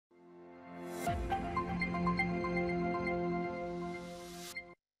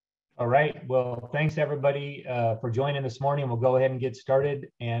All right. Well, thanks everybody for joining this morning. We'll go ahead and get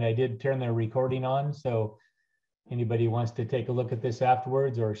started. And I did turn the recording on. So anybody wants to take a look at this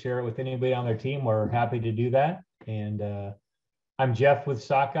afterwards or share it with anybody on their team, we're happy to do that. And I'm Jeff with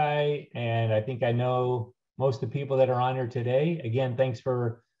Sockeye, and I think I know most of the people that are on here today. Again, thanks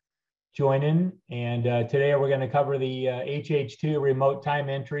for joining. And today we're going to cover the hh2 remote time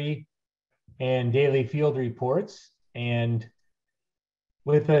entry and daily field reports. And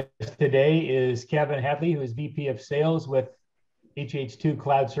with us today is Kevin Hadley, who is VP of Sales with hh2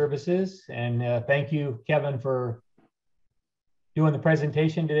 Cloud Services. And thank you, Kevin, for doing the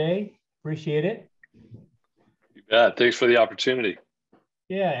presentation today. Appreciate it. You bet. Thanks for the opportunity.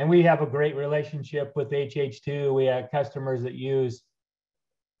 Yeah, and we have a great relationship with hh2. We have customers that use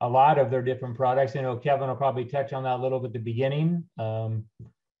a lot of their different products. I know Kevin will probably touch on that a little bit at the beginning.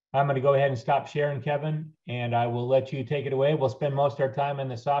 I'm going to go ahead and stop sharing, Kevin, and I will let you take it away. We'll spend most of our time in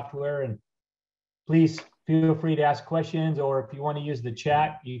the software, and please feel free to ask questions, or if you want to use the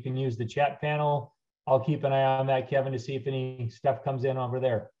chat, you can use the chat panel. I'll keep an eye on that, Kevin, to see if any stuff comes in over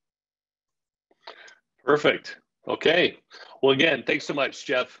there. Perfect. Okay. Well, again, thanks so much,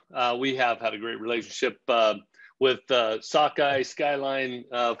 Jeff. We have had a great relationship with Sockeye Skyline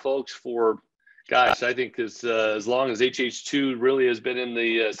folks for, gosh, I think as long as hh2 really has been in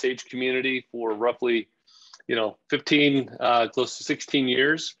the Sage community for roughly, 15, close to 16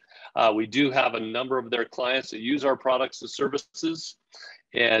 years. We do have a number of their clients that use our products and services.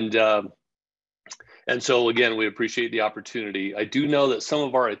 And so, again, we appreciate the opportunity. I do know that some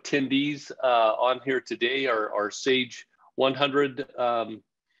of our attendees on here today are Sage 100.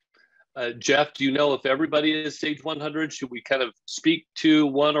 Jeff, do you know if everybody is Sage 100? Should we kind of speak to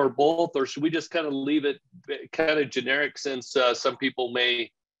one or both, or should we just kind of leave it kind of generic, since some people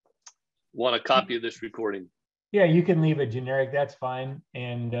may want a copy of this recording? Yeah, you can leave it generic. That's fine.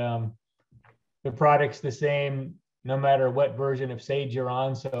 And the product's the same no matter what version of Sage you're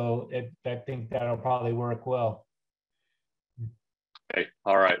on. So I think that'll probably work well. Okay.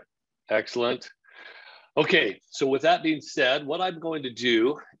 All right. Excellent. Okay, so with that being said, what I'm going to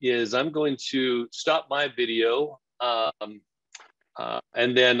do is I'm going to stop my video, and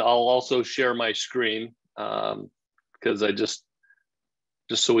then I'll also share my screen, because I just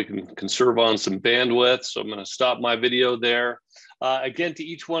so we can conserve on some bandwidth. So I'm going to stop my video there. Again, to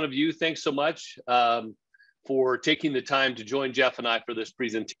each one of you, thanks so much for taking the time to join Jeff and I for this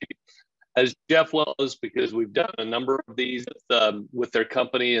presentation. As Jeff well knows, because we've done a number of these with their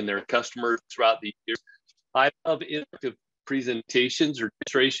company and their customers throughout the years, I love interactive presentations or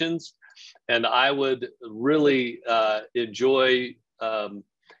demonstrations, and I would really enjoy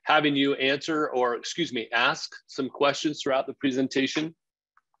having you ask some questions throughout the presentation.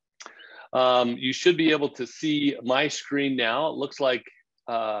 You should be able to see my screen now. It looks like,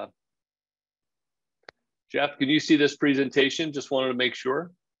 Jeff, can you see this presentation? Just wanted to make sure.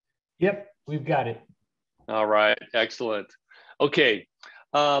 Yep, we've got it. All right, excellent. Okay,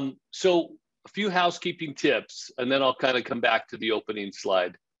 so a few housekeeping tips, and then I'll kind of come back to the opening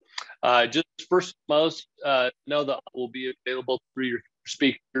slide. Just first and most, know that will be available through your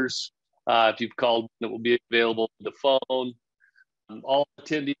speakers. If you've called, it will be available to the phone. All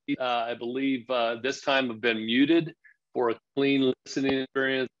attendees, I believe, this time have been muted for a clean listening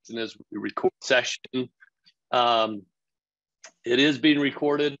experience, and as we record session, it is being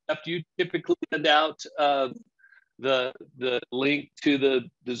recorded. After you typically send out the link to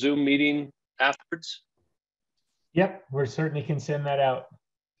the Zoom meeting afterwards? Yep, we certainly can send that out.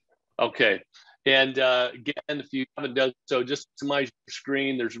 Okay. And again, if you haven't done so, just to my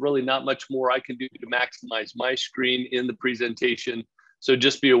screen, there's really not much more I can do to maximize my screen in the presentation. So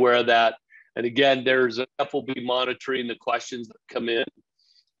just be aware of that. And again, Jeff will be monitoring the questions that come in,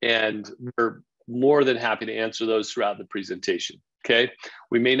 and we're more than happy to answer those throughout the presentation. Okay.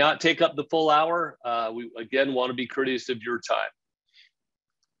 We may not take up the full hour. We, again, want to be courteous of your time.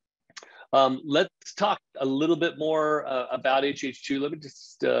 Let's talk a little bit more about hh2. Let me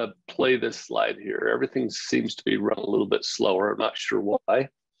just play this slide here. Everything seems to be running a little bit slower. I'm not sure why.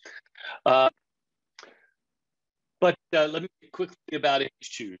 But let me quickly about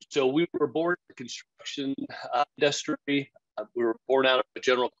hh2. So we were born in the construction industry. We were born out of a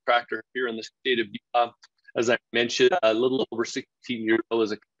general contractor here in the state of Utah. As I mentioned, a little over 16 years ago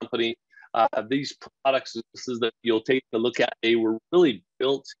as a company. These products that you'll take a look at, they were really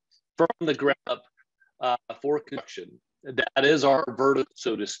built from the ground up for construction. That is our vertical,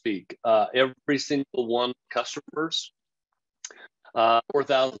 so to speak. Every single one customers,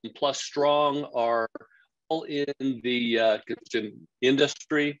 4,000 plus strong, are all in the construction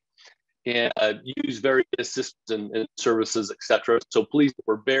industry. and use various systems and services, etc. So please,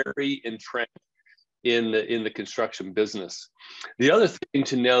 we're very entrenched in the construction business. The other thing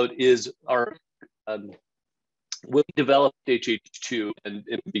to note is our when we developed hh2 and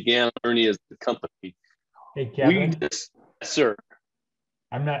it began Ernie as the company. Hey, Kevin. Sir.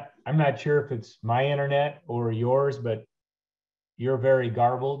 I'm not sure if it's my internet or yours, but you're very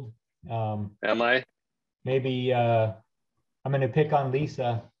garbled. Am I? Maybe I'm going to pick on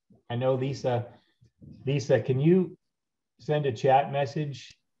Lisa. I know Lisa. Lisa, can you send a chat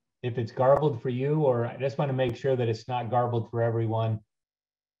message if it's garbled for you, or I just want to make sure that it's not garbled for everyone.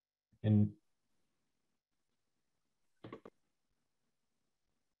 And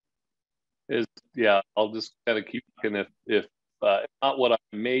yeah, I'll just kind of keep looking if not, what I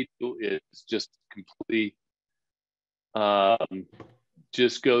may do is just completely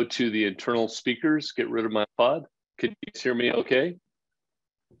just go to the internal speakers, get rid of my pod. Can you hear me okay?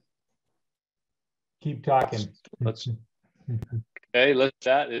 Keep talking. Okay, let's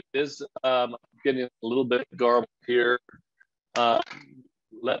chat. It is getting a little bit garbled here.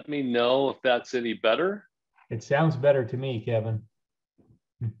 Let me know if that's any better. It sounds better to me, Kevin.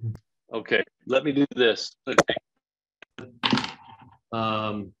 Okay, let me do this.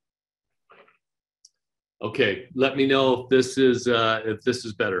 Okay, let me know if this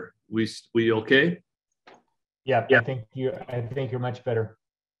is better. We okay? Yeah, I think you're much better.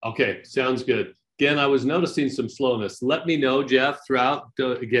 Okay, sounds good. Again, I was noticing some slowness. Let me know, Jeff, throughout.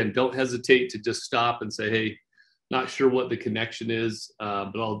 Again, don't hesitate to just stop and say, hey, not sure what the connection is,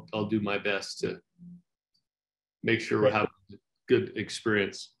 but I'll do my best to make sure we're having a good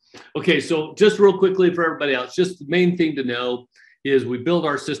experience. Okay, so just real quickly for everybody else, just the main thing to know is we build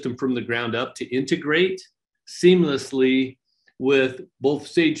our system from the ground up to integrate seamlessly with both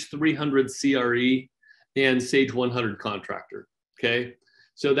Sage 300 CRE and Sage 100 Contractor, okay?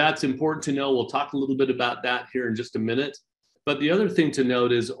 So that's important to know. We'll talk a little bit about that here in just a minute. But the other thing to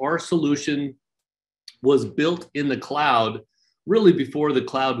note is our solution was built in the cloud really before the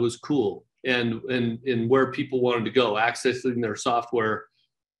cloud was cool and where people wanted to go, accessing their software,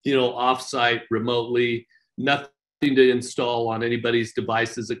 you know, offsite, remotely, nothing to install on anybody's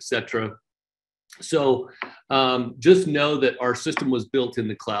devices, etc. So just know that our system was built in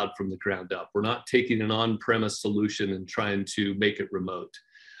the cloud from the ground up. We're not taking an on-premise solution and trying to make it remote.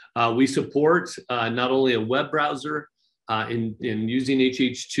 We support not only a web browser in using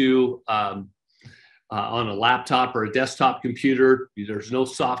hh2 on a laptop or a desktop computer. There's no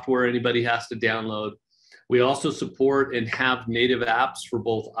software anybody has to download. We also support and have native apps for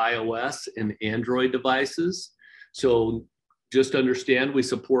both iOS and Android devices. So just understand we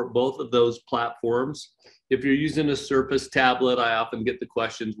support both of those platforms. If you're using a Surface tablet, I often get the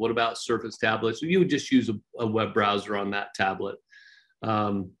questions, what about Surface tablets? So you would just use a web browser on that tablet.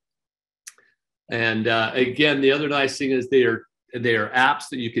 Again, the other nice thing is they are apps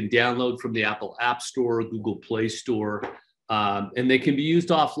that you can download from the Apple App Store, Google Play Store, and they can be used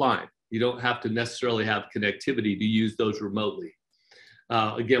offline. You don't have to necessarily have connectivity to use those remotely.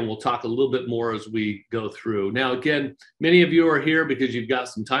 Again, we'll talk a little bit more as we go through. Now, again, many of you are here because you've got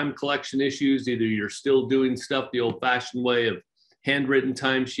some time collection issues. Either you're still doing stuff the old-fashioned way of handwritten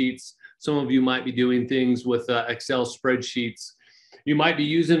timesheets. Some of you might be doing things with Excel spreadsheets. You might be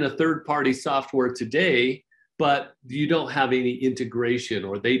using a third-party software today, but you don't have any integration,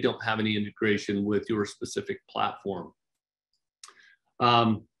 or they don't have any integration with your specific platform.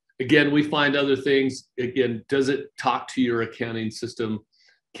 Again, we find other things. Again, does it talk to your accounting system?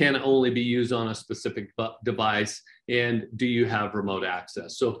 Can it only be used on a specific device? And do you have remote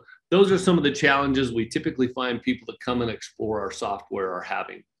access? So those are some of the challenges we typically find people that come and explore our software are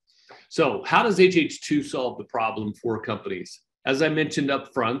having. So how does hh2 solve the problem for companies? As I mentioned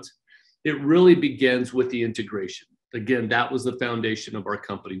up front, it really begins with the integration. Again, that was the foundation of our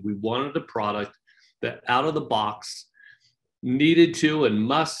company. We wanted a product that out of the box needed to and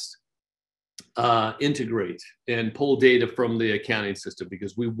must integrate and pull data from the accounting system,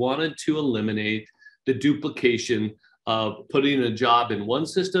 because we wanted to eliminate the duplication of putting a job in one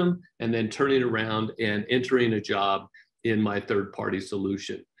system and then turning around and entering a job in my third-party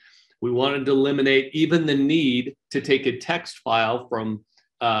solution. We wanted to eliminate even the need to take a text file from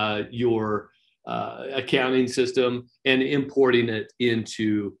your accounting system and importing it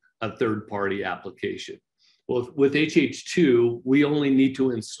into a third-party application. Well, with hh2, we only need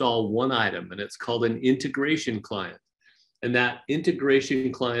to install one item, and it's called an integration client. And that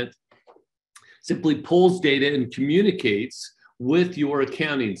integration client simply pulls data and communicates with your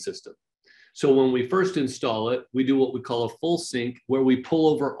accounting system. So when we first install it, we do what we call a full sync, where we pull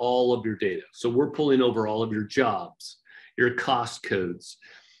over all of your data. So we're pulling over all of your jobs, your cost codes,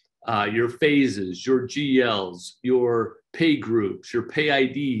 your phases, your GLs, your pay groups, your pay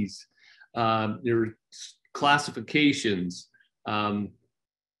IDs, your classifications,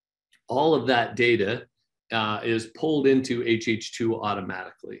 all of that data is pulled into hh2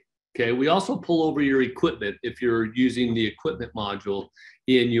 automatically. Okay, we also pull over your equipment if you're using the equipment module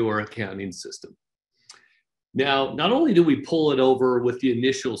in your accounting system. Now, not only do we pull it over with the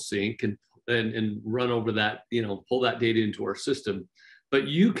initial sync and run over that, pull that data into our system, but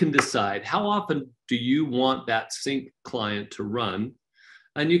you can decide how often do you want that sync client to run.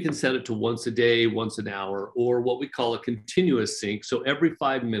 And you can set it to once a day, once an hour, or what we call a continuous sync. So every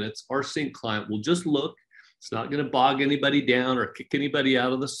 5 minutes, our sync client will just look. It's not going to bog anybody down or kick anybody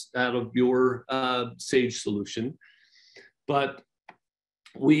out of your Sage solution. But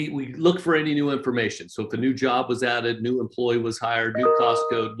we look for any new information. So if a new job was added, new employee was hired, new cost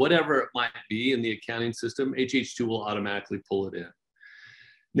code, whatever it might be in the accounting system, hh2 will automatically pull it in.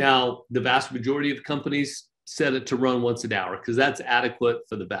 Now, the vast majority of companies set it to run once an hour because that's adequate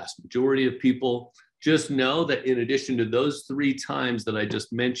for the vast majority of people. Just know that in addition to those 3 times that I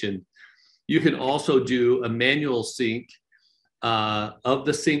just mentioned, you can also do a manual sync of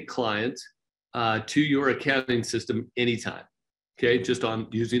the sync client to your accounting system anytime, okay, just on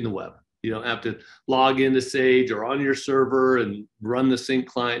using the web. You don't have to log into Sage or on your server and run the sync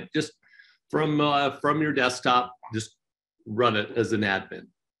client. Just from your desktop, just run it as an admin,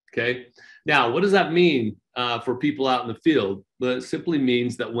 okay? Now, what does that mean for people out in the field? Well, it simply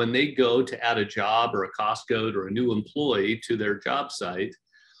means that when they go to add a job or a cost code or a new employee to their job site,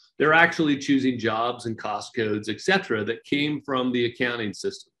 they're actually choosing jobs and cost codes, et cetera, that came from the accounting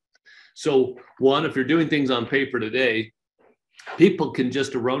system. So one, if you're doing things on paper today, people can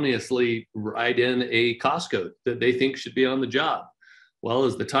just erroneously write in a cost code that they think should be on the job. Well,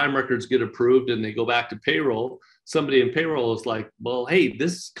 as the time records get approved and they go back to payroll, somebody in payroll is like, well, hey,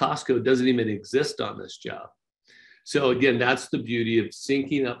 this cost code doesn't even exist on this job. So again, that's the beauty of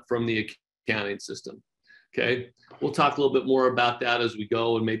syncing up from the accounting system. Okay, we'll talk a little bit more about that as we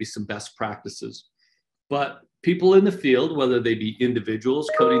go and maybe some best practices. But people in the field, whether they be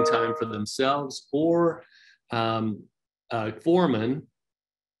individuals coding time for themselves or foreman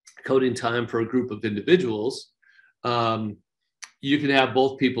coding time for a group of individuals, you can have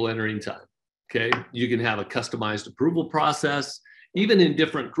both people entering time. Okay, you can have a customized approval process, even in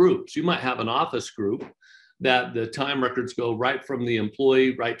different groups. You might have an office group that the time records go right from the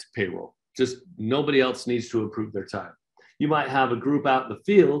employee right to payroll. Just nobody else needs to approve their time. You might have a group out in the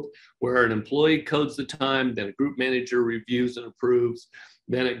field where an employee codes the time, then a group manager reviews and approves,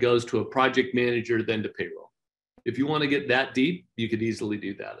 then it goes to a project manager, then to payroll. If you want to get that deep, you could easily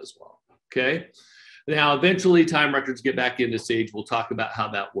do that as well. Okay. Now, eventually time records get back into Sage. We'll talk about how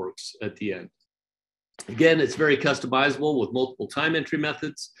that works at the end. Again, it's very customizable with multiple time entry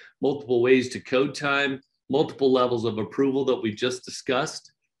methods, multiple ways to code time, multiple levels of approval that we just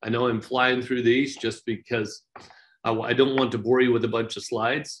discussed. I know I'm flying through these just because I don't want to bore you with a bunch of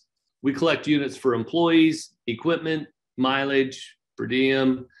slides. We collect units for employees, equipment, mileage, per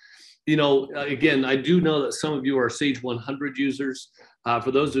diem. Again, I do know that some of you are Sage 100 users.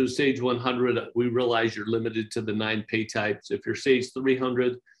 For those who are Sage 100, we realize you're limited to the 9 pay types. If you're Sage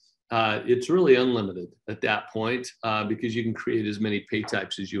 300, it's really unlimited at that point because you can create as many pay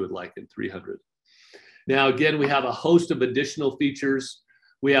types as you would like in 300. Now, again, we have a host of additional features.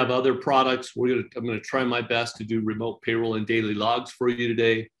 We have other products. I'm going to try my best to do remote payroll and daily logs for you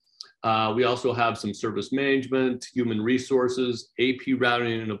today. We also have some service management, human resources, AP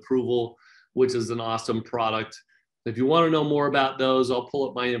routing and approval, which is an awesome product. If you want to know more about those, I'll pull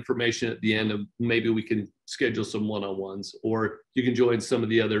up my information at the end and maybe we can schedule some one-on-ones, or you can join some of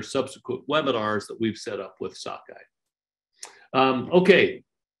the other subsequent webinars that we've set up with Sockeye. Okay,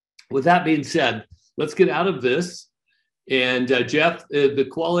 with that being said, let's get out of this. And Jeff, the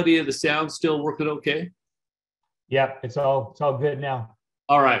quality of the sound still working okay? Yeah, it's all good now.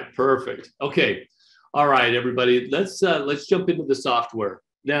 All right, perfect. Okay, all right, everybody, let's jump into the software.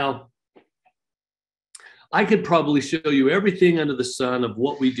 Now, I could probably show you everything under the sun of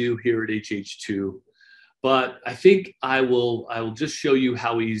what we do here at hh2, but I think I will just show you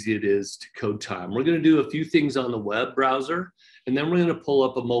how easy it is to code time. We're going to do a few things on the web browser, and then we're going to pull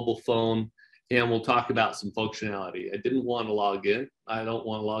up a mobile phone. And we'll talk about some functionality. I didn't want to log in. I don't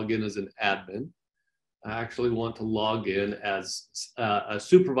want to log in as an admin. I actually want to log in as a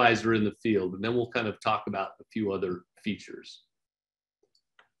supervisor in the field. And then we'll kind of talk about a few other features.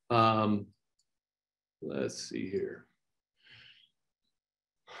 Let's see here.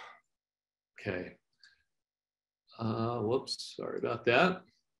 Okay. Whoops, sorry about that.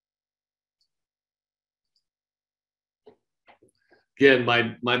 Again,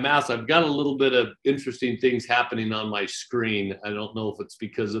 my mouse, I've got a little bit of interesting things happening on my screen. I don't know if it's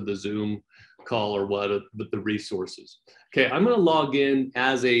because of the Zoom call or what, but the resources. Okay, I'm going to log in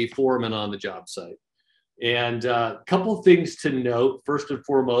as a foreman on the job site. And a couple things to note, first and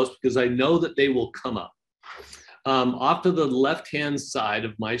foremost, because I know that they will come up. Off to the left-hand side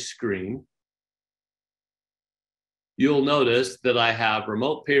of my screen, you'll notice that I have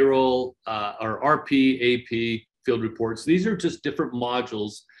remote payroll, or RP, AP, field reports. These are just different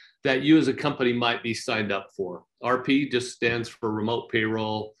modules that you as a company might be signed up for. RP just stands for remote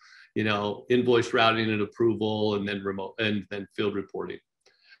payroll, you know, invoice routing and approval, and then remote, and then field reporting.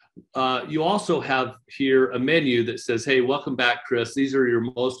 You also have here a menu that says, hey, welcome back, Chris. These are your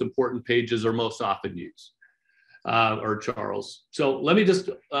most important pages or most often used, or Charles. So let me just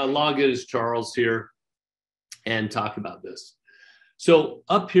log in as Charles here and talk about this. So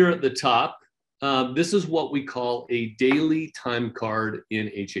up here at the top, this is what we call a daily time card in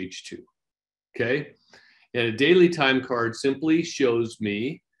hh2, okay? And a daily time card simply shows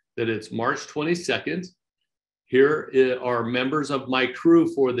me that it's March 22nd. Here are members of my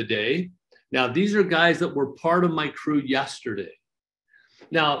crew for the day. Now, these are guys that were part of my crew yesterday.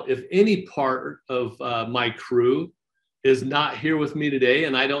 Now, if any part of my crew is not here with me today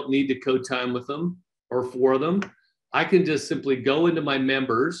and I don't need to code time with them or for them, I can just simply go into my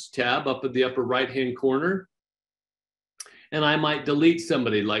members tab up at the upper right-hand corner, and I might delete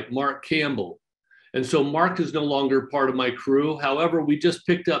somebody like Mark Campbell. And so Mark is no longer part of my crew. However, we just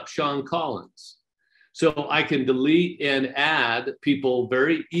picked up Sean Collins. So I can delete and add people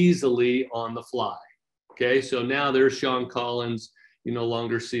very easily on the fly. Okay, so now there's Sean Collins. You no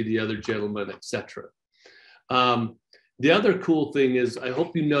longer see the other gentleman, etc. The other cool thing is, I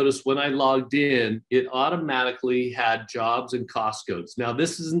hope you noticed when I logged in, it automatically had jobs and cost codes. Now,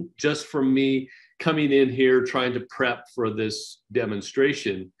 this isn't just from me coming in here trying to prep for this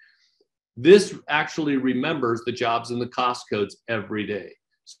demonstration. This actually remembers the jobs and the cost codes every day.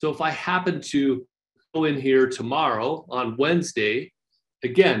 So if I happen to go in here tomorrow on Wednesday,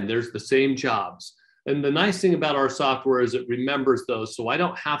 again, there's the same jobs. And the nice thing about our software is it remembers those, so I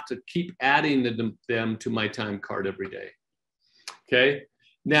don't have to keep adding them to my time card every day. Okay,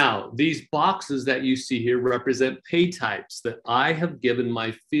 now these boxes that you see here represent pay types that I have given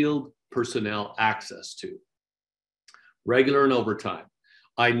my field personnel access to. Regular and overtime.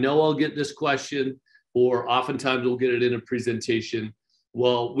 I know I'll get this question, or oftentimes we'll get it in a presentation.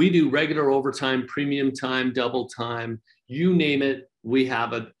 Well, we do regular overtime, premium time, double time, you name it, we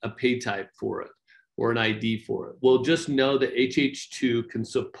have a pay type for it, or an ID for it. Well, just know that hh2 can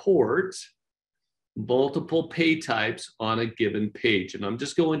support multiple pay types on a given page. And I'm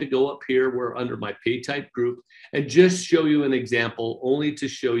just going to go up here, we're under my pay type group, and just show you an example, only to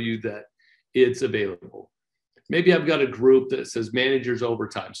show you that it's available. Maybe I've got a group that says managers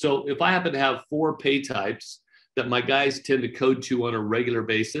overtime. So if I happen to have 4 pay types that my guys tend to code to on a regular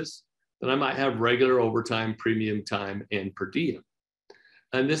basis, then I might have regular overtime, premium time, and per diem.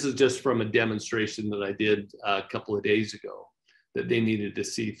 And this is just from a demonstration that I did a couple of days ago, that they needed to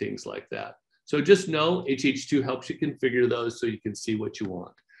see things like that. So just know hh2 helps you configure those so you can see what you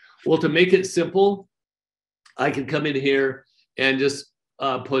want. Well, to make it simple, I can come in here and just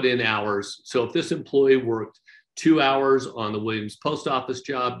put in hours. So if this employee worked 2 hours on the Williams Post Office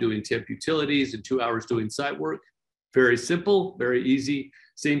job doing temp utilities and 2 hours doing site work, very simple, very easy.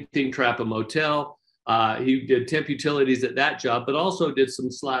 Same thing, Trappa Motel. He did temp utilities at that job, but also did some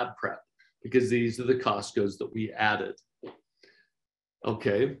slab prep, because these are the cost codes that we added.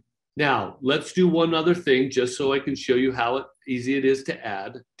 Okay, now let's do one other thing just so I can show you how easy it is to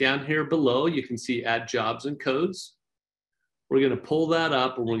add. Down here below, you can see add jobs and codes. We're going to pull that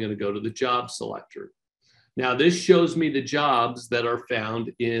up and we're going to go to the job selector. Now this shows me the jobs that are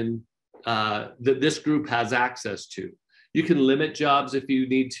found in that this group has access to. You can limit jobs if you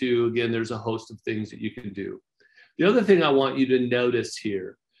need to. Again, there's a host of things that you can do. The other thing I want you to notice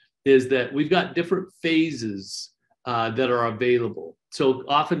here is that we've got different phases that are available. So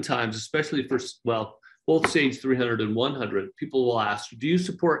oftentimes, especially for, well, both Sage 300 and 100, people will ask, do you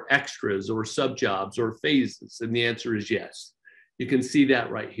support extras or sub jobs or phases? And the answer is yes. You can see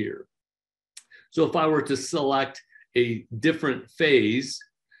that right here. So if I were to select a different phase,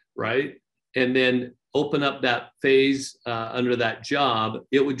 right, and then open up that phase under that job,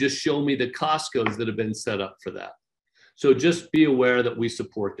 it would just show me the cost codes that have been set up for that. So just be aware that we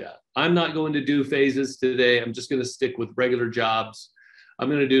support that. I'm not going to do phases today. I'm just going to stick with regular jobs. I'm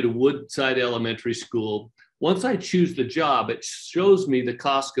going to do the Woodside Elementary School. Once I choose the job, it shows me the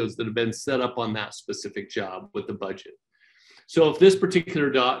cost codes that have been set up on that specific job with the budget. So if this particular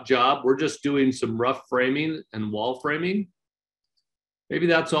job, we're just doing some rough framing and wall framing, Maybe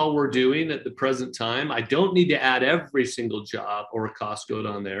that's all we're doing at the present time. I don't need to add every single job or a cost code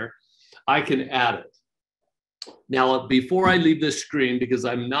on there. I can add it. Now, before I leave this screen, because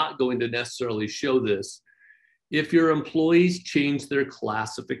I'm not going to necessarily show this, if your employees change their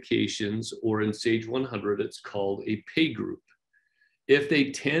classifications, or in Sage 100, it's called a pay group. If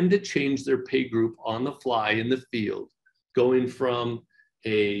they tend to change their pay group on the fly in the field, going from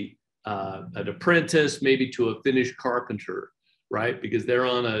an apprentice maybe to a finished carpenter, right? Because they're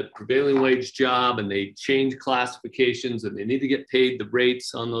on a prevailing wage job and they change classifications and they need to get paid the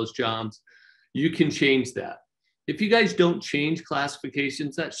rates on those jobs, you can change that. If you guys don't change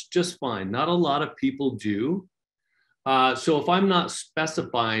classifications, that's just fine. Not a lot of people do. So if I'm not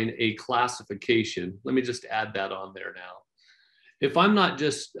specifying a classification, let me just add that on there now. If I'm not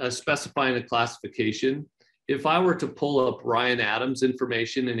just specifying a classification, if I were to pull up Ryan Adams'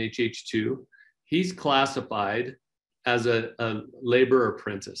 information in hh2, he's classified as a labor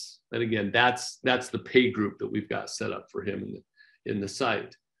apprentice. And again, that's the pay group that we've got set up for him in the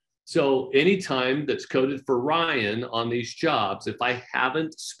site. So anytime that's coded for Ryan on these jobs, if I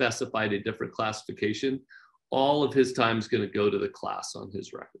haven't specified a different classification, all of his time is going to go to the class on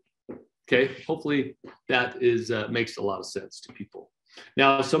his record. Okay, hopefully that is makes a lot of sense to people.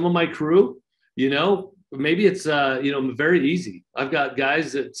 Now, some of my crew, you know, maybe it's you know, very easy. I've got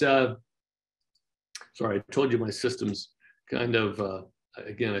guys that sorry, I told you my system's kind of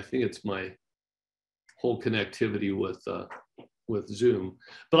again, I think it's my whole connectivity with Zoom,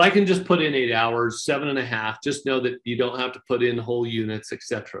 but I can just put in 8 hours, 7.5. Just know that you don't have to put in whole units,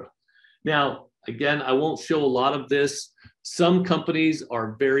 etc. Now, again, I won't show a lot of this. Some companies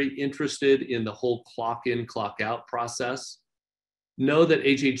are very interested in the whole clock in, clock out process. Know that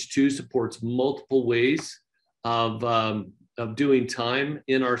hh2 supports multiple ways of doing time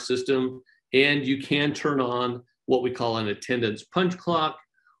in our system, and you can turn on what we call an attendance punch clock,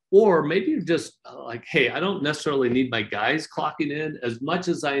 or maybe you're just like, hey, I don't necessarily need my guys clocking in as much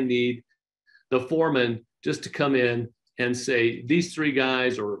as I need the foreman just to come in and say, these 3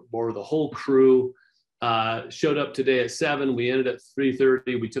 guys or the whole crew showed up today at 7, we ended at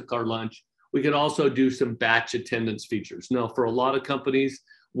 3:30, we took our lunch. We could also do some batch attendance features. Now, for a lot of companies,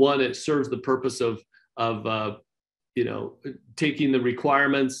 one, it serves the purpose of you know, taking the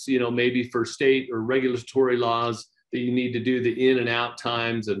requirements, you know, maybe for state or regulatory laws that you need to do the in and out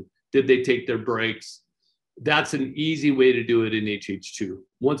times and did they take their breaks. That's an easy way to do it in hh2.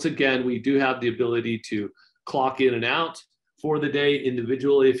 Once again, we do have the ability to clock in and out for the day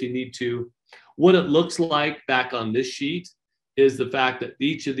individually if you need to. What it looks like back on this sheet is the fact that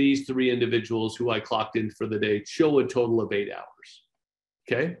each of these 3 individuals who I clocked in for the day show a total of 8 hours.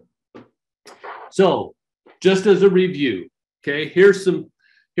 Okay. So just as a review, okay, here's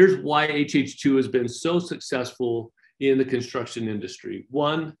why hh2 has been so successful in the construction industry.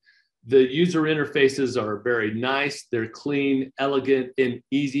 One, the user interfaces are very nice, they're clean, elegant, and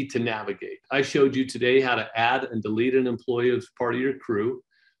easy to navigate. I showed you today how to add and delete an employee as part of your crew.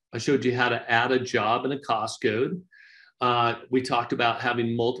 I showed you how to add a job and a cost code. We talked about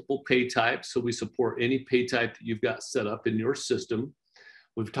having multiple pay types, so we support any pay type that you've got set up in your system.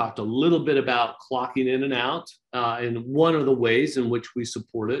 We've talked a little bit about clocking in and out and one of the ways in which we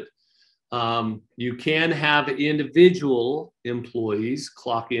support it. You can have individual employees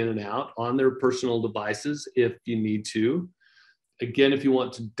clock in and out on their personal devices if you need to. Again, if you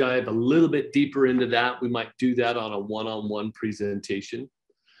want to dive a little bit deeper into that, we might do that on a one-on-one presentation.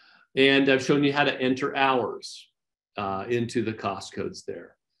 And I've shown you how to enter hours into the cost codes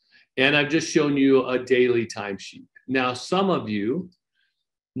there. And I've just shown you a daily timesheet. Now, some of you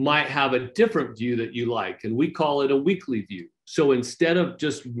might have a different view that you like, and we call it a weekly view. So instead of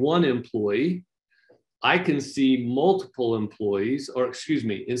just one employee, I can see multiple employees, or excuse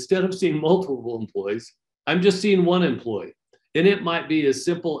me, instead of seeing multiple employees, I'm just seeing one employee. And it might be as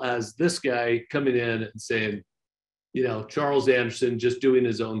simple as this guy coming in and saying, you know, Charles Anderson just doing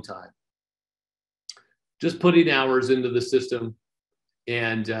his own time, just putting hours into the system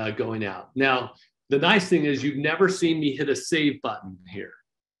and going out. Now, the nice thing is you've never seen me hit a save button here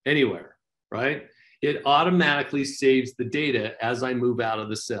anywhere, right? It automatically saves the data as I move out of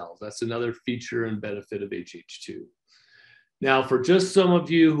the cells. That's another feature and benefit of hh2. Now, for just some of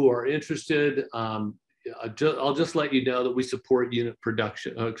you who are interested, I'll just let you know that we support unit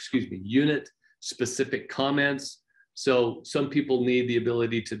production, unit specific comments. So some people need the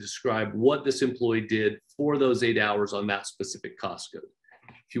ability to describe what this employee did for those 8 hours on that specific cost code.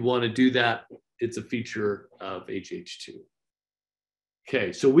 If you want to do that, it's a feature of hh2.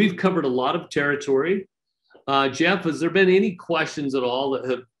 Okay, so we've covered a lot of territory. Jeff, has there been any questions at all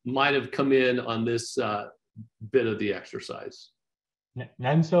that might have come in on this bit of the exercise?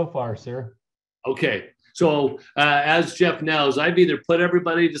 None so far, sir. Okay. So as Jeff knows, I've either put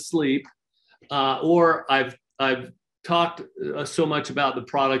everybody to sleep or I've talked so much about the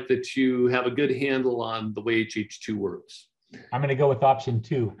product that you have a good handle on the way hh2 works. I'm going to go with option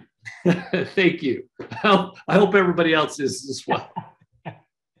 2. Thank you. I hope everybody else is as well.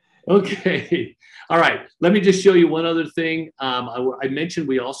 Okay. All right. Let me just show you one other thing. I mentioned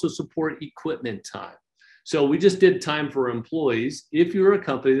we also support equipment time. So we just did time for employees. If you're a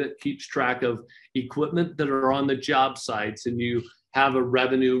company that keeps track of equipment that are on the job sites and you have a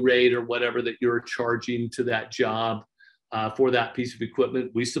revenue rate or whatever that you're charging to that job for that piece of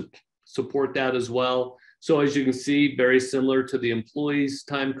equipment, we support that as well. So as you can see, very similar to the employees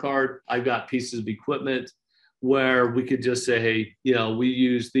time card, I've got pieces of equipment where we could just say, hey, you know, we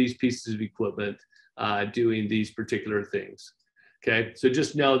use these pieces of equipment doing these particular things. Okay, so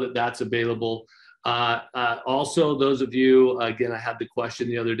just know that that's available. Also, those of you, again, I had the question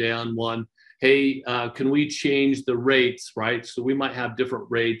the other day on one, hey, can we change the rates, right? So we might have different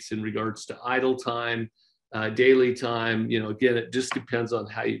rates in regards to idle time, daily time. You know, again, it just depends on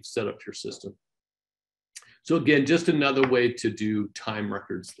how you've set up your system. So again, just another way to do time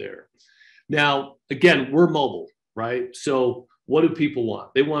records there. Now, again, we're mobile, right? So what do people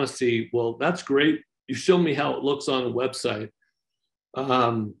want? They want to see, well, that's great. You show me how it looks on a website.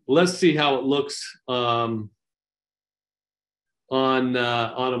 Let's see how it looks on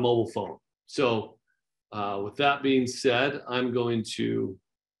a mobile phone. So with that being said, I'm going to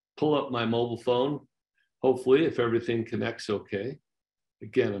pull up my mobile phone, hopefully, if everything connects okay.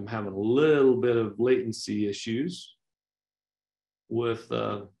 Again, I'm having a little bit of latency issues with,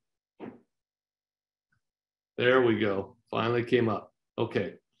 there we go, finally came up.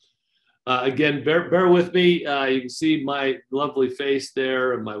 Okay. Again, bear with me. You can see my lovely face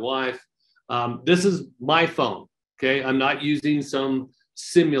there and my wife. This is my phone, okay? I'm not using some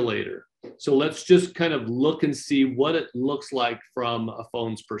simulator. So let's just kind of look and see what it looks like from a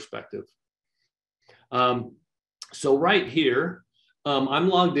phone's perspective. So right here, I'm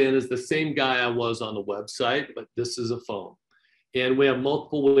logged in as the same guy I was on the website, but this is a phone. And we have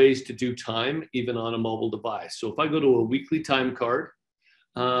multiple ways to do time, even on a mobile device. So if I go to a weekly time card,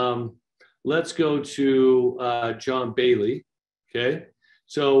 let's go to John Bailey, okay?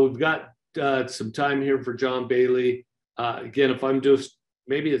 So we've got some time here for John Bailey. Again, if I'm just,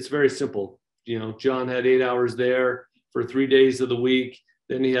 maybe it's very simple. You know, John had 8 hours there for 3 days of the week.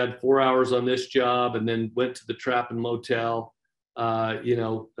 Then he had 4 hours on this job and then went to the Trap and Motel.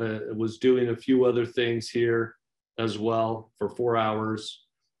 Was doing a few other things here as well for 4 hours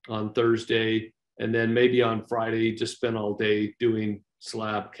on Thursday. And then maybe on Friday, just spent all day doing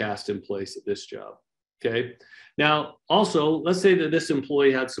slab cast in place at this job. Okay. Now, also, let's say that this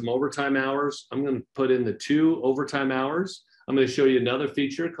employee had some overtime hours. I'm going to put in the 2 overtime hours. I'm going to show you another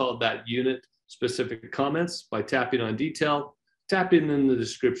feature called that unit specific comments by tapping on detail, tapping in the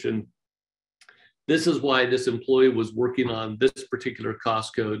description. This is why this employee was working on this particular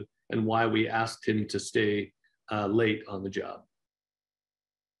cost code and why we asked him to stay late on the job.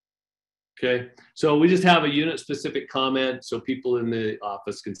 Okay, so we just have a unit specific comment so people in the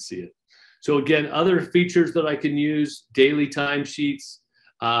office can see it. So again, other features that I can use, daily timesheets.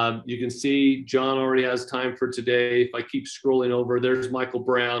 You can see John already has time for today. If I keep scrolling over, there's Michael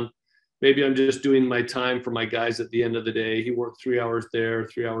Brown. Maybe I'm just doing my time for my guys at the end of the day. He worked 3 hours there,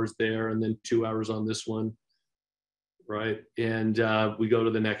 3 hours there, and then 2 hours on this one, right? And we go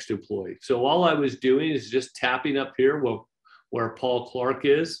to the next employee. So all I was doing is just tapping up here where Paul Clark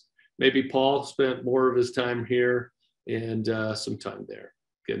is. Maybe Paul spent more of his time here and some time there.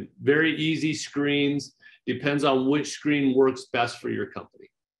 Again, very easy screens. Depends on which screen works best for your company.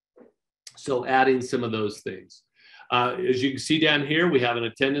 So adding some of those things. As you can see down here, we have an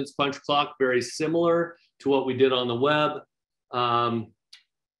attendance punch clock, very similar to what we did on the web.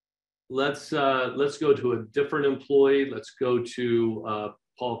 Let's go to a different employee. Let's go to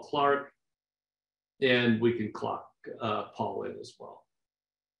Paul Clark, and we can clock Paul in as well.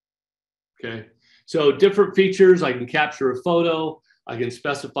 Okay, so different features. I can capture a photo. I can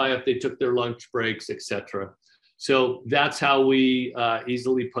specify if they took their lunch breaks, etc. So that's how we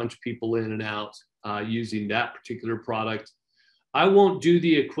easily punch people in and out using that particular product. I won't do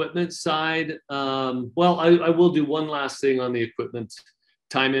the equipment side. Well, I will do one last thing on the equipment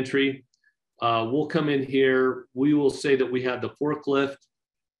time entry. We'll come in here. We will say that we have the forklift,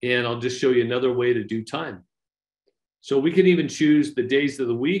 and I'll just show you another way to do time. So we can even choose the days of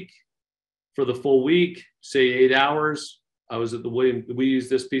the week for the full week, say 8 hours. I was at the William, we used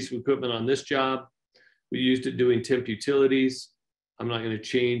this piece of equipment on this job. We used it doing temp utilities. I'm not going to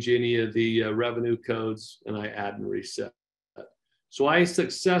change any of the revenue codes, and I add and reset. So I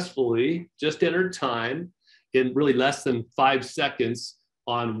successfully just entered time in really less than 5 seconds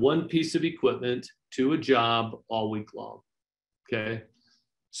on one piece of equipment to a job all week long. Okay.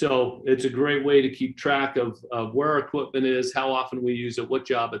 So it's a great way to keep track of where our equipment is, how often we use it, what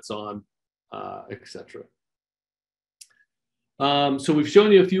job it's on, etc. So we've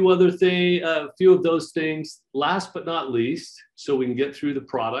shown you a few other things, a few of those things. Last but not least, so we can get through the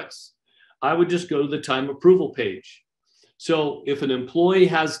products, I would just go to the time approval page. So if an employee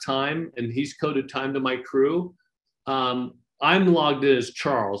has time and he's coded time to my crew, I'm logged in as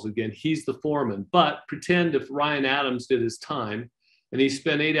Charles. Again, he's the foreman, but pretend if Ryan Adams did his time and he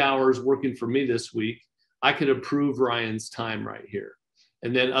spent 8 hours working for me this week, I could approve Ryan's time right here.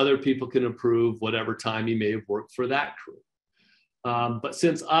 And then other people can approve whatever time he may have worked for that crew. But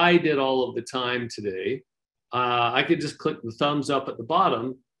since I did all of the time today, I could just click the thumbs up at the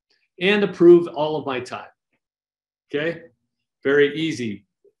bottom and approve all of my time. Okay, very easy.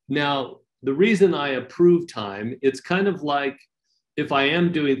 Now, the reason I approve time, it's kind of like if I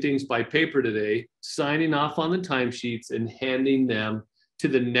am doing things by paper today, signing off on the timesheets and handing them to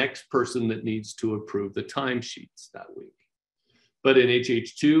the next person that needs to approve the timesheets that week. But in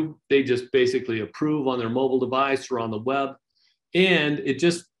hh2, they just basically approve on their mobile device or on the web. And it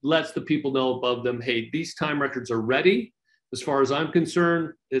just lets the people know above them, hey, these time records are ready. As far as I'm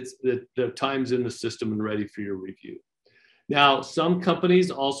concerned, it's the time's in the system and ready for your review. Now, some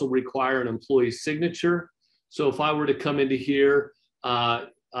companies also require an employee signature. So if I were to come into here, I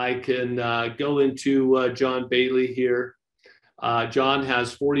can go into John Bailey here. John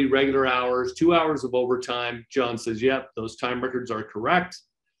has 40 regular hours, 2 hours of overtime. John says, yep, those time records are correct.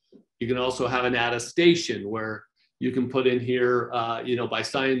 You can also have an attestation where you can put in here, you know, by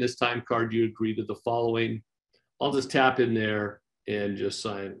signing this time card, you agree to the following. I'll just tap in there and just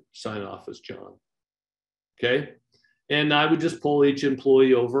sign off as John. Okay. And I would just pull each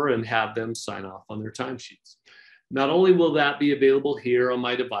employee over and have them sign off on their timesheets. Not only will that be available here on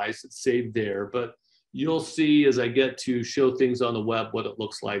my device, it's saved there, but you'll see as I get to show things on the web what it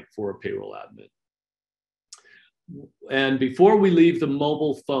looks like for a payroll admin. And before we leave the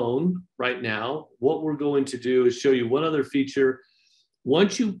mobile phone right now, what we're going to do is show you one other feature.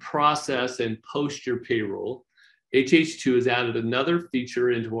 Once you process and post your payroll, hh2 has added another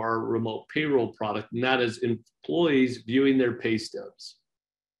feature into our remote payroll product, and that is employees viewing their pay stubs.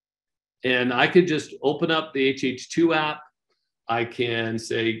 And I could just open up the hh2 app. I can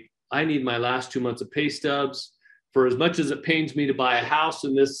say, I need my last 2 months of pay stubs. For as much as it pains me to buy a house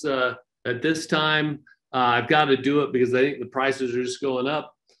in this at this time, I've got to do it because I think the prices are just going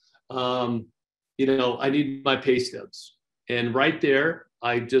up. You know, I need my pay stubs. And right there,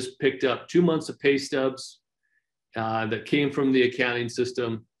 I just picked up 2 months of pay stubs that came from the accounting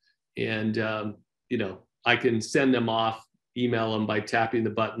system. And, you know, I can send them off, email them by tapping the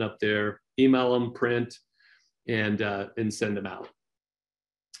button up there, email them, print, and send them out.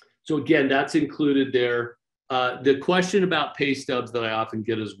 So again, that's included there. The question about pay stubs that I often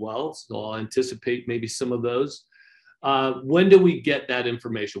get as well, so I'll anticipate maybe some of those. When do we get that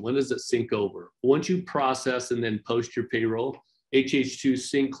information? When does it sync over? Once you process and then post your payroll, hh2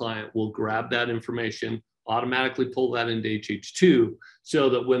 sync client will grab that information, automatically pull that into hh2 so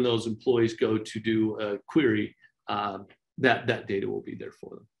that when those employees go to do a query, that data will be there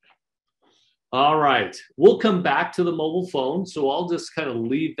for them. All right, we'll come back to the mobile phone. So I'll just kind of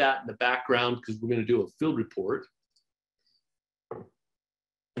leave that in the background because we're going to do a field report.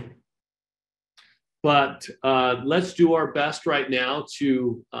 But let's do our best right now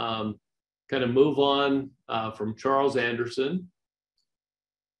to kind of move on from Charles Anderson.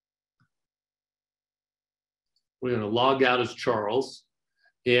 We're going to log out as Charles.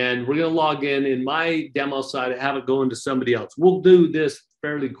 And we're going to log in my demo side, have it go into somebody else. We'll do this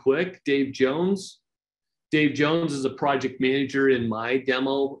fairly quick. Dave Jones. Dave Jones is a project manager in my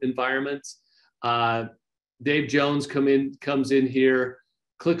demo environment. Dave Jones comes in here,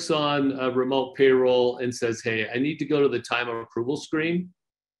 clicks on a remote payroll and says, hey, I need to go to the time of approval screen.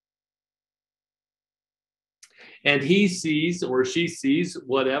 And he sees or she sees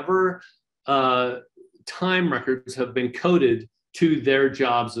whatever time records have been coded to their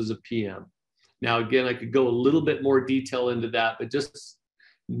jobs as a PM. Now, again, I could go a little bit more detail into that, but just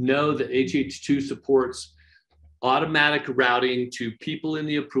know that hh2 supports automatic routing to people in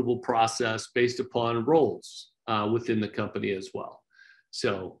the approval process based upon roles within the company as well.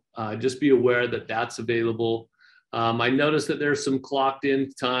 So just be aware that that's available. I noticed that there's some clocked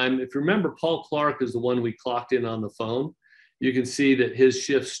in time. If you remember, Paul Clark is the one we clocked in on the phone. You can see that his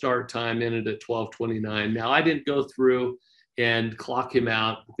shift start time ended at 12:29. Now, I didn't go through and clock him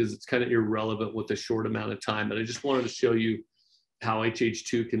out because it's kind of irrelevant with a short amount of time, but I just wanted to show you how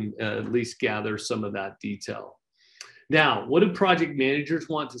hh2 can at least gather some of that detail. Now, what do project managers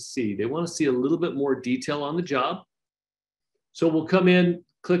want to see? They want to see a little bit more detail on the job. So we'll come in,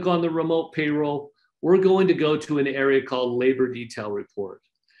 click on the remote payroll. We're going to go to an area called labor detail report.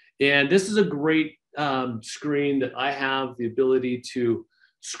 And this is a great screen that I have the ability to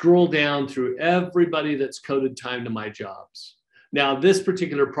scroll down through everybody that's coded time to my jobs. Now, this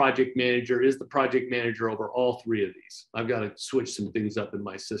particular project manager is the project manager over all three of these. I've got to switch some things up in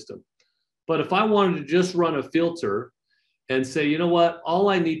my system. But if I wanted to just run a filter and say, you know what, all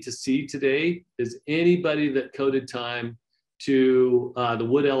I need to see today is anybody that coded time to the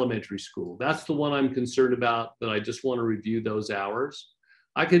Wood Elementary School. That's the one I'm concerned about, that I just want to review those hours.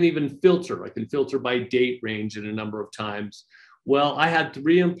 I can even filter. I can filter by date range in a number of times. Well, I had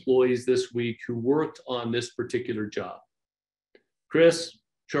 3 employees this week who worked on this particular job. Chris,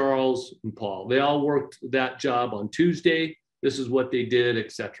 Charles, and Paul. They all worked that job on Tuesday. This is what they did,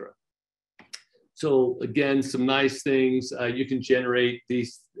 etc. So again, some nice things. You can generate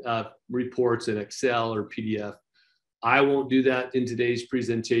these reports in Excel or PDF. I won't do that in today's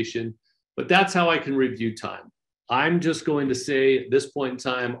presentation, but that's how I can review time. I'm just going to say at this point in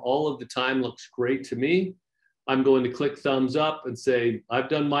time, all of the time looks great to me. I'm going to click thumbs up and say, I've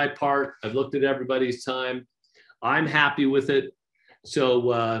done my part. I've looked at everybody's time. I'm happy with it.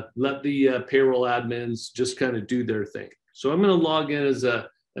 So let the payroll admins just kind of do their thing. So I'm going to log in as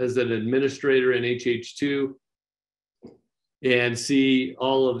an administrator in hh2 and see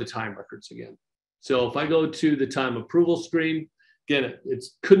all of the time records again. So if I go to the time approval screen, again, it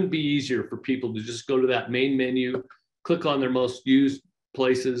couldn't be easier for people to just go to that main menu, click on their most used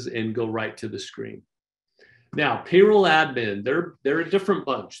places, and go right to the screen. Now, payroll admin, they're a different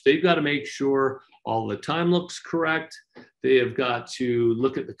bunch. They've got to make sure all the time looks correct. They have got to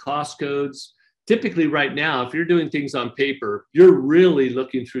look at the cost codes. Typically right now, if you're doing things on paper, you're really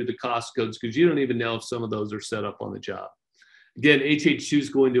looking through the cost codes because you don't even know if some of those are set up on the job. Again, hh2 is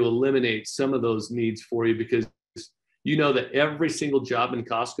going to eliminate some of those needs for you because you know that every single job and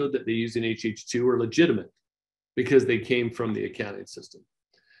cost code that they use in hh2 are legitimate because they came from the accounting system.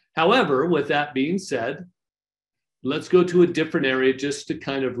 However, with that being said, let's go to a different area just to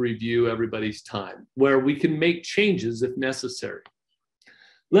kind of review everybody's time where we can make changes if necessary.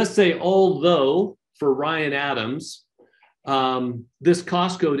 Let's say, although for Ryan Adams, this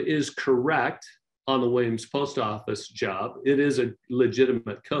cost code is correct on the Williams Post Office job, it is a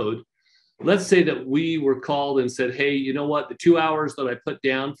legitimate code. Let's say that we were called and said, hey, you know what, the 2 hours that I put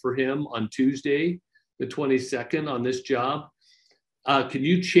down for him on Tuesday, the 22nd on this job, can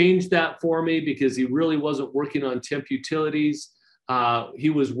you change that for me? Because he really wasn't working on temp utilities.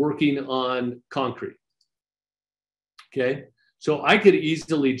 He was working on concrete. Okay. So I could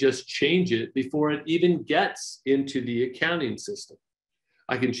easily just change it before it even gets into the accounting system.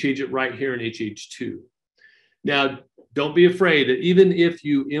 I can change it right here in hh2. Now, don't be afraid that even if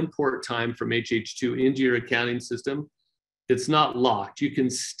you import time from hh2 into your accounting system, it's not locked. You can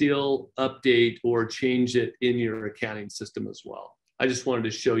still update or change it in your accounting system as well. I just wanted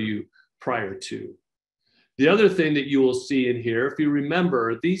to show you prior to. The other thing that you will see in here, if you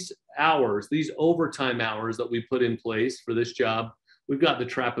remember these hours, these overtime hours that we put in place for this job, we've got the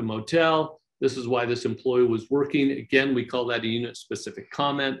trap and motel. This is why this employee was working. Again, we call that a unit specific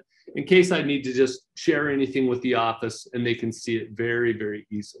comment in case I need to just share anything with the office and they can see it very, very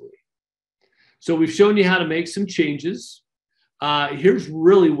easily. So we've shown you how to make some changes. Here's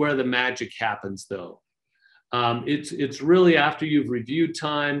really where the magic happens though. It's really after you've reviewed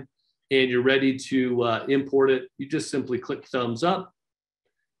time and you're ready to import it, you just simply click thumbs up.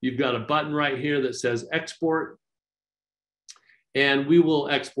 You've got a button right here that says export, and we will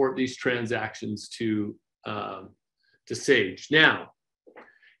export these transactions to Sage. Now,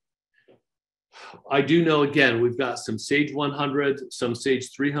 I do know, again, we've got some Sage 100, some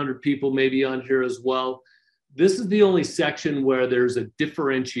Sage 300 people maybe on here as well. This is the only section where there's a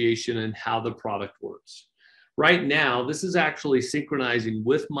differentiation in how the product works. Right now, this is actually synchronizing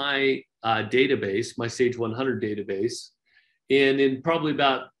with my database, my Sage 100 database. And in probably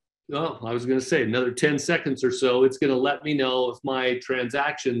about, I was going to say another 10 seconds or so, it's going to let me know if my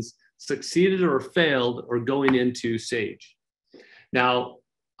transactions succeeded or failed or going into Sage. Now,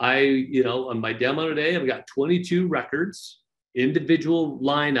 on my demo today, I've got 22 records, individual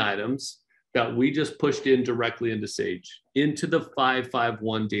line items that we just pushed in directly into Sage, into the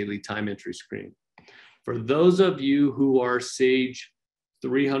 551 daily time entry screen. For those of you who are Sage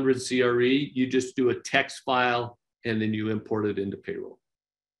 300 CRE, you just do a text file and then you import it into payroll.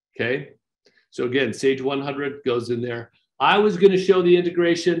 Okay. So again, Sage 100 goes in there. I was going to show the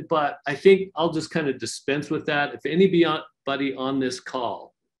integration, but I think I'll just kind of dispense with that. If anybody on this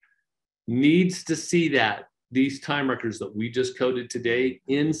call needs to see these time records that we just coded today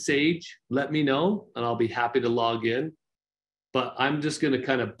in Sage, let me know, and I'll be happy to log in. But I'm just going to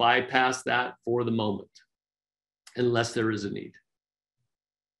kind of bypass that for the moment, unless there is a need.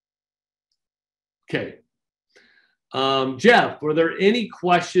 Okay. Jeff, were there any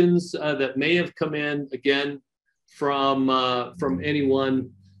questions that may have come in, again, from anyone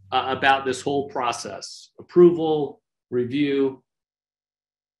about this whole process? Approval, review?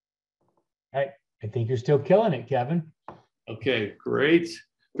 I think you're still killing it, Kevin. Okay, great.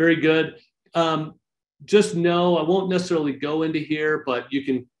 Very good. Just know I won't necessarily go into here, but you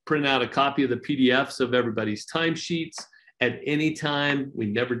can print out a copy of the PDFs of everybody's timesheets at any time. We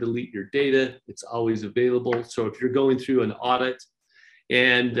never delete your data. It's always available. So if you're going through an audit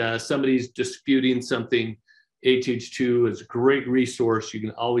and somebody's disputing something, hh2 is a great resource. You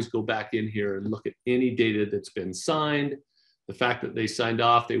can always go back in here and look at any data that's been signed, the fact that they signed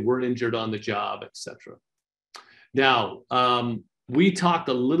off, they weren't injured on the job, etc. Now, we talked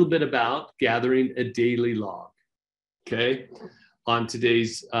a little bit about gathering a daily log, okay, on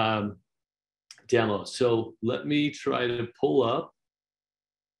today's demo. So let me try to pull up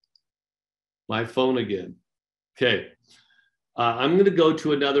my phone again. Okay, I'm going to go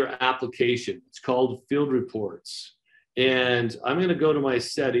to another application. It's called Field Reports. And I'm going to go to my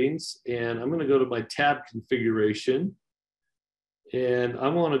settings, and I'm going to go to my tab configuration. And I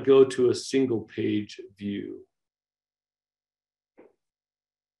want to go to a single page view.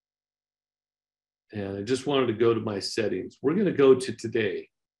 And I just wanted to go to my settings. We're going to go to today,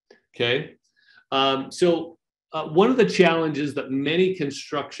 okay? So one of the challenges that many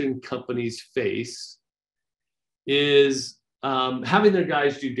construction companies face is having their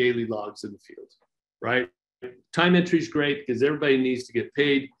guys do daily logs in the field, right? Time entry is great because everybody needs to get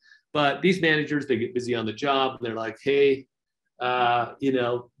paid, but these managers, they get busy on the job and they're like, hey, you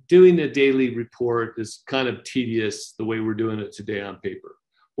know, doing a daily report is kind of tedious the way we're doing it today on paper.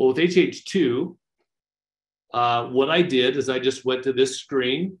 Well, with hh2, what I did is I just went to this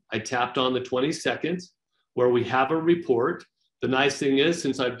screen. I tapped on the 22nd where we have a report. The nice thing is,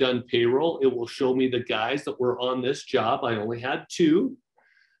 since I've done payroll, it will show me the guys that were on this job. I only had 2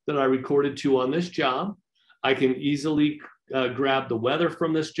 that I recorded 2 on this job. I can easily grab the weather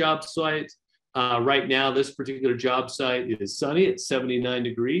from this job site. Right now, this particular job site is sunny. It's 79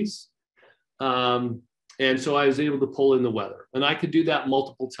 degrees. And so I was able to pull in the weather. And I could do that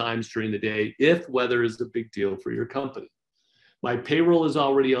multiple times during the day if weather is a big deal for your company. My payroll is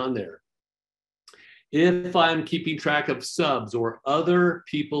already on there. If I'm keeping track of subs or other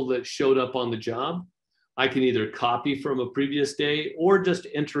people that showed up on the job, I can either copy from a previous day or just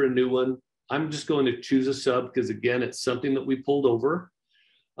enter a new one. I'm just going to choose a sub because, again, it's something that we pulled over.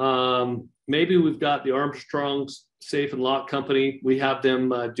 Maybe we've got the Armstrong's Safe and Lock Company. We have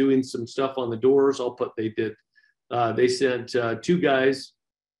them doing some stuff on the doors. I'll put they did. They sent 2 guys.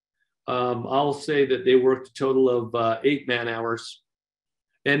 I'll say that they worked a total of 8 man-hours.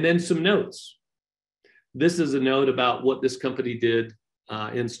 And then some notes. This is a note about what this company did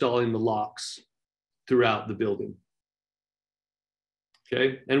installing the locks throughout the building.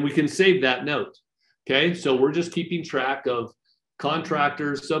 Okay, and we can save that note. Okay, so we're just keeping track of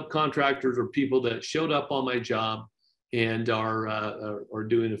contractors, subcontractors, or people that showed up on my job and are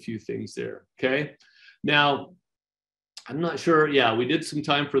doing a few things there. Okay, now I'm not sure. Yeah, we did some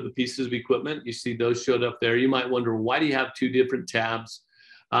time for the pieces of equipment. You see those showed up there. You might wonder, why do you have 2 different tabs?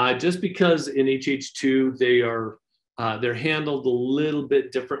 Just because in hh2 they are they're handled a little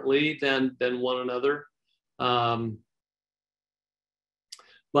bit differently than one another.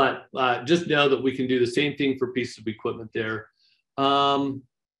 But just know that we can do the same thing for pieces of equipment there.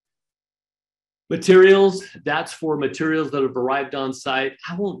 Materials, that's for materials that have arrived on site.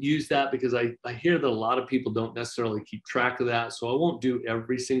 I won't use that because I hear that a lot of people don't necessarily keep track of that, so I won't do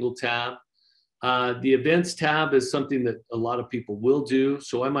every single tab. The events tab is something that a lot of people will do,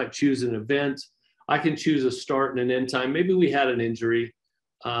 so I might choose an event. I can choose a start and an end time. Maybe we had an injury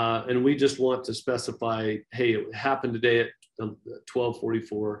and we just want to specify, hey, it happened today at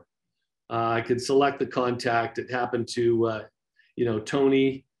 12:44. I could select the contact. It happened to, you know,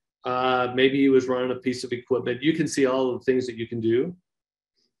 Tony. Maybe he was running a piece of equipment. You can see all of the things that you can do.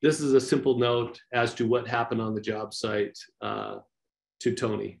 This is a simple note as to what happened on the job site to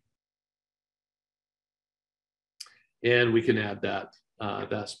Tony. And we can add that,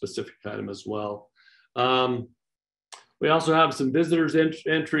 that specific item as well. We also have some visitors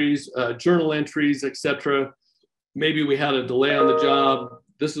entries, journal entries, etc. Maybe we had a delay on the job.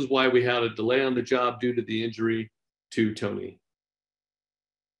 This is why we had a delay on the job due to the injury to Tony.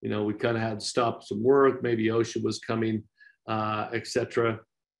 You know, we kind of had to stop some work. Maybe OSHA was coming. etc.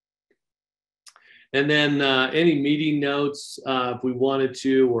 And then any meeting notes, if we wanted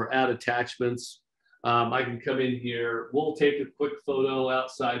to, or add attachments, I can come in here. We'll take a quick photo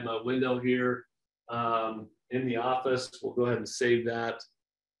outside my window here in the office. We'll go ahead and save that.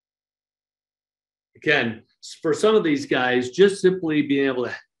 Again, for some of these guys, just simply being able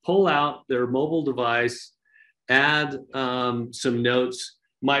to pull out their mobile device, add some notes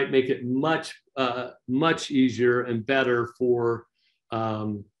might make it much easier and better for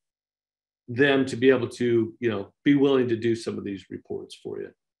them to be able to, be willing to do some of these reports for you.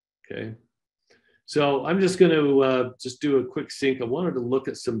 Okay. So I'm just going to just do a quick sync. I wanted to look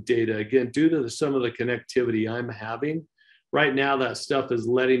at some data again, due to some of the connectivity I'm having right now. That stuff is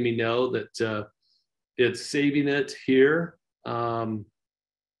letting me know that it's saving it here.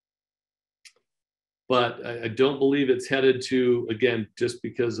 But I don't believe it's headed to, again, just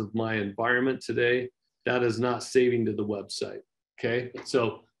because of my environment today, that is not saving to the website. Okay.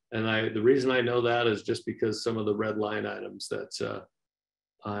 So, and the reason I know that is just because some of the red line items that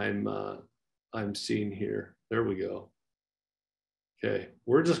I'm seeing here. There we go. Okay.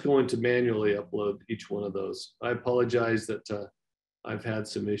 We're just going to manually upload each one of those. I apologize that I've had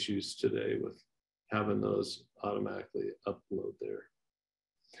some issues today with having those automatically upload there.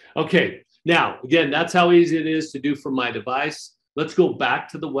 Okay, now, again, that's how easy it is to do from my device. Let's go back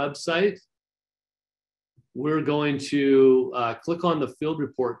to the website. We're going to click on the Field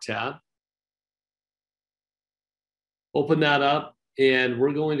Report tab. Open that up, and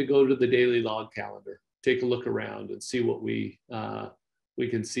we're going to go to the daily log calendar. Take a look around and see what we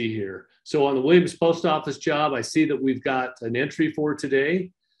can see here. So on the Williams Post Office job, I see that we've got an entry for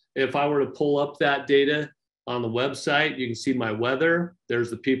today. If I were to pull up that data on the website, you can see my weather. There's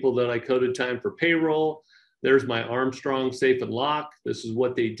the people that I coded time for payroll. There's my Armstrong Safe and Lock. This is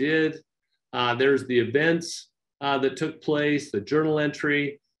what they did. There's the events that took place, the journal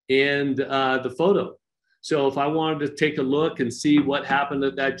entry, and the photo. So if I wanted to take a look and see what happened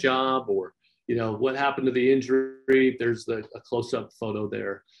at that job, or what happened to the injury, there's a close-up photo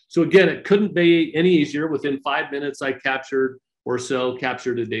there. So again, it couldn't be any easier. Within 5 minutes, I captured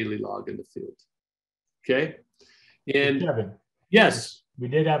a daily log in the field. Okay. And hey, Kevin, yes, we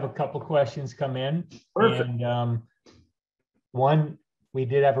did have a couple questions come in. Perfect. And one, we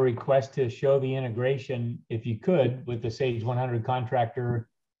did have a request to show the integration, if you could, with the Sage 100 Contractor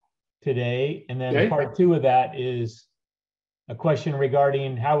today. And then part two of that is a question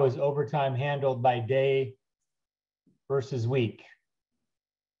regarding how is overtime handled by day versus week?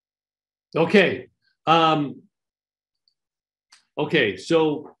 Okay. Okay,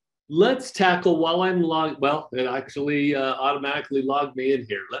 so let's tackle while I'm logged. Well, it actually automatically logged me in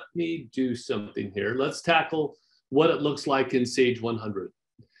here. Let me do something here. Let's tackle what it looks like in Sage 100.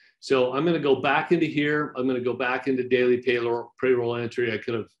 So I'm going to go back into here. I'm going to go back into daily payroll entry.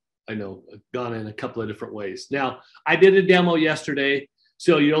 I know, gone in a couple of different ways. Now, I did a demo yesterday,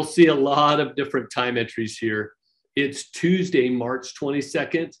 so you'll see a lot of different time entries here. It's Tuesday, March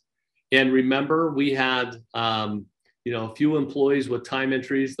 22nd. And remember, we had a few employees with time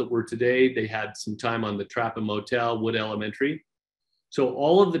entries that were today. They had some time on the Trap and Motel, Wood Elementary. So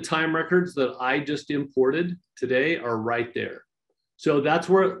all of the time records that I just imported today are right there. So that's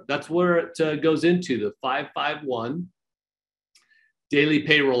where it goes into the 551 daily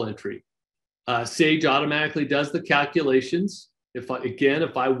payroll entry. Sage automatically does the calculations. If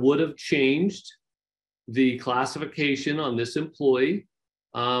I would have changed the classification on this employee,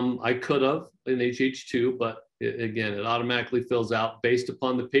 I could have in hh2, but it automatically fills out based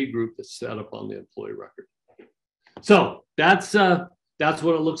upon the pay group that's set up on the employee record. So that's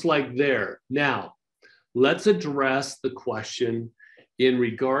what it looks like there. Now, let's address the question in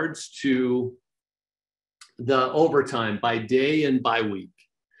regards to the overtime by day and by week.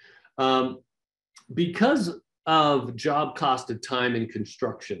 Because of job cost of time in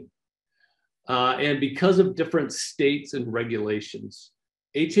construction, and because of different states and regulations,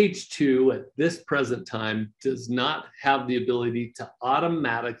 hh2 at this present time does not have the ability to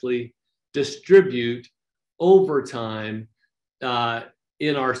automatically distribute overtime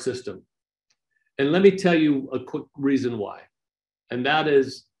in our system. And let me tell you a quick reason why. And that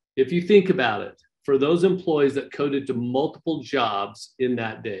is, if you think about it, for those employees that coded to multiple jobs in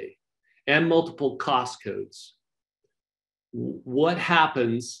that day and multiple cost codes, what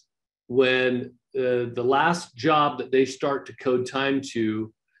happens when the last job that they start to code time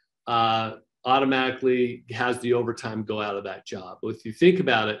to automatically has the overtime go out of that job? If you think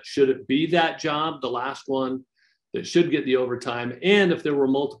about it, should it be that job, the last one, that should get the overtime? And if there were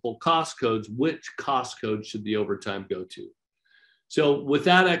multiple cost codes, which cost code should the overtime go to? So with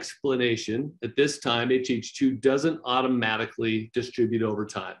that explanation, at this time, hh2 doesn't automatically distribute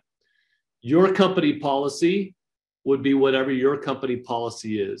overtime. Your company policy would be whatever your company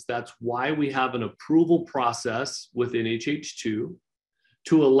policy is. That's why we have an approval process within hh2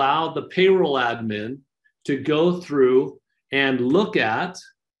 to allow the payroll admin to go through and look at,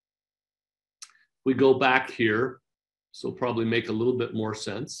 we go back here, so probably make a little bit more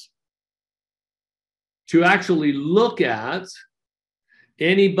sense, to actually look at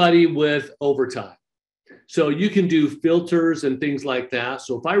anybody with overtime. So you can do filters and things like that.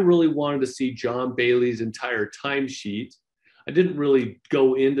 So if I really wanted to see John Bailey's entire timesheet, I didn't really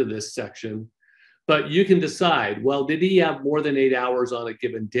go into this section, but you can decide, well, did he have more than 8 hours on a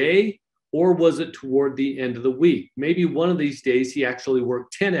given day, or was it toward the end of the week? Maybe one of these days he actually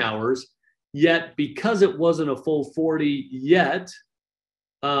worked 10 hours, yet because it wasn't a full 40 yet,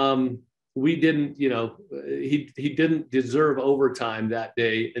 we didn't, he didn't deserve overtime that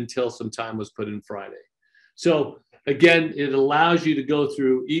day until some time was put in Friday. So again, it allows you to go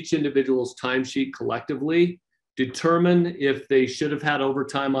through each individual's timesheet collectively, determine if they should have had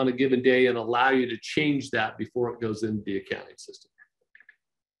overtime on a given day, and allow you to change that before it goes into the accounting system.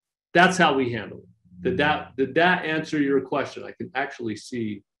 That's how we handle it. Did that answer your question? I can actually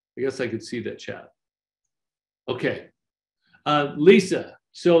see, I guess I could see that chat. Okay. Lisa,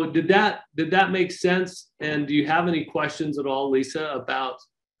 so did that make sense? And do you have any questions at all, Lisa, about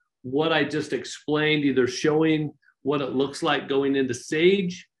what I just explained, either showing what it looks like going into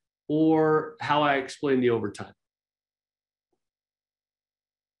Sage or how I explain the overtime?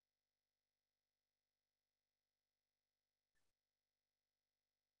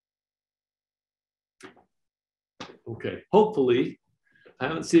 Okay, hopefully. I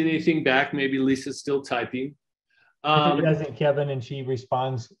haven't seen anything back. Maybe Lisa's still typing. If it doesn't, Kevin, and she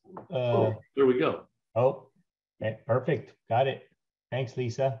responds. There we go. Oh, okay, perfect. Got it. Thanks,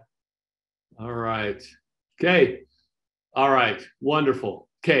 Lisa. All right. Okay. All right. Wonderful.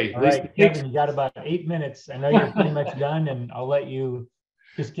 Okay. All right, Kevin, you got about 8 minutes. I know you're pretty much done, and I'll let you,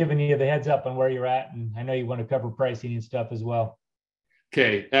 just giving you the heads up on where you're at. And I know you want to cover pricing and stuff as well.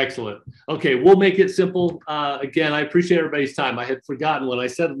 Okay, excellent. Okay, we'll make it simple. Again, I appreciate everybody's time. I had forgotten when I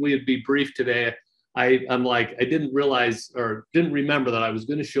said we would be brief today. I'm like, I didn't realize or didn't remember that I was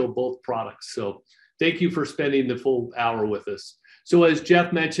going to show both products. So thank you for spending the full hour with us. So as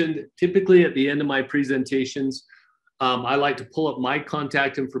Jeff mentioned, typically at the end of my presentations, I like to pull up my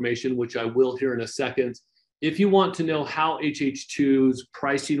contact information, which I will here in a second. If you want to know how hh2's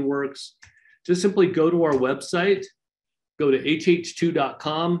pricing works, just simply go to our website. Go to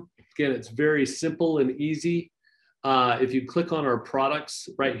hh2.com. Again, it's very simple and easy. If you click on our products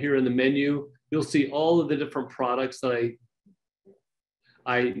right here in the menu, you'll see all of the different products that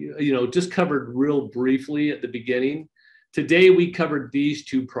I just covered real briefly at the beginning. Today, we covered these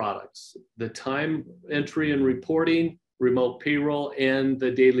two products, the time entry and reporting, remote payroll, and the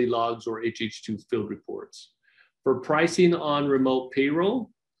daily logs or hh2 field reports. For pricing on remote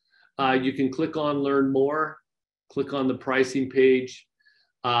payroll, you can click on Learn More. Click on the pricing page,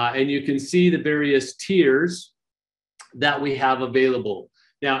 and you can see the various tiers that we have available.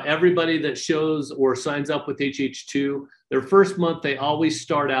 Now, everybody that shows or signs up with hh2, their first month, they always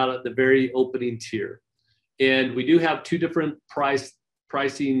start out at the very opening tier. And we do have two different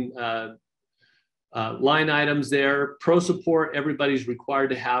pricing line items there. Pro support, everybody's required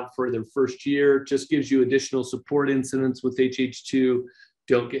to have for their first year. Just gives you additional support incidents with hh2.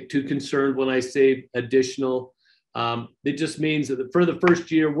 Don't get too concerned when I say additional. It just means that for the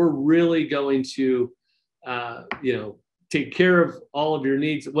first year, we're really going to, take care of all of your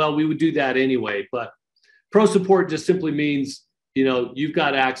needs. Well, we would do that anyway, but pro support just simply means, you've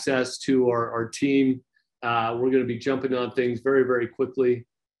got access to our team. We're going to be jumping on things very, very quickly,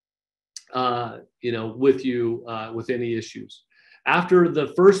 with you with any issues. After the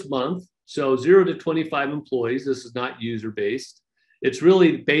first month, so 0 to 25 employees, this is not user-based. It's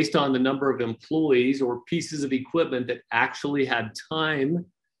really based on the number of employees or pieces of equipment that actually had time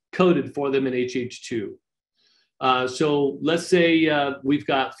coded for them in hh2. So let's say we've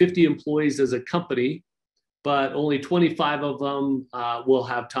got 50 employees as a company, but only 25 of them will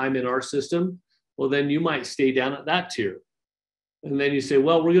have time in our system. Well, then you might stay down at that tier. And then you say,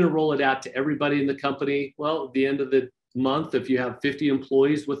 well, we're going to roll it out to everybody in the company. Well, at the end of the month, if you have 50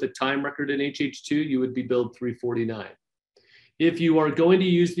 employees with a time record in hh2, you would be billed $349. If you are going to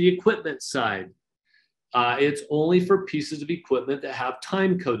use the equipment side, it's only for pieces of equipment that have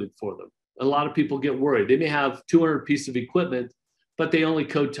time coded for them. A lot of people get worried. They may have 200 pieces of equipment, but they only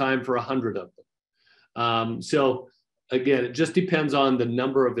code time for 100 of them. So again, it just depends on the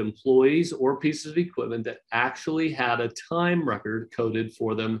number of employees or pieces of equipment that actually had a time record coded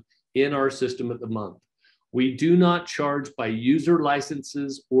for them in our system at the month. We do not charge by user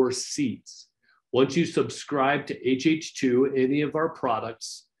licenses or seats. Once you subscribe to hh2, any of our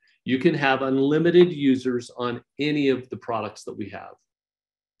products, you can have unlimited users on any of the products that we have.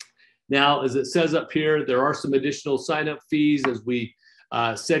 Now, as it says up here, there are some additional sign-up fees as we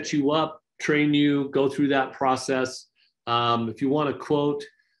set you up, train you, go through that process. If you want a quote,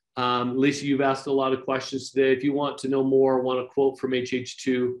 Lisa, you've asked a lot of questions today. If you want to know more, want a quote from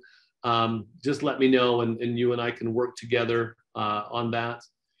hh2, just let me know, and you and I can work together on that.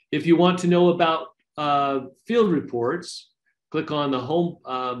 If you want to know about field reports, click on the home,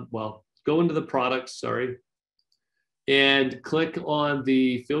 well, go into the products, sorry, and click on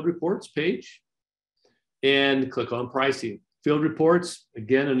the field reports page and click on pricing. Field reports,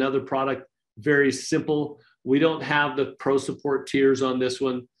 again, another product, very simple. We don't have the pro support tiers on this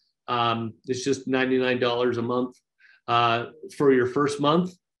one. It's just $99 a month for your first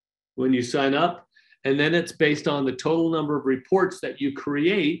month when you sign up. And then it's based on the total number of reports that you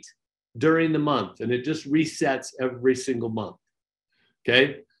create during the month. And it just resets every single month.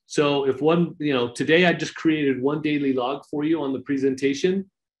 Okay. So if one, today I just created one daily log for you on the presentation,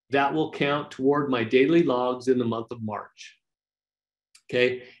 that will count toward my daily logs in the month of March.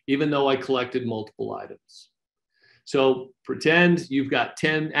 Okay. Even though I collected multiple items. So pretend you've got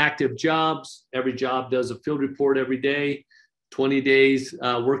 10 active jobs. Every job does a field report every day, 20 days,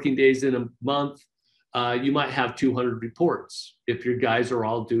 working days in a month. You might have 200 reports if your guys are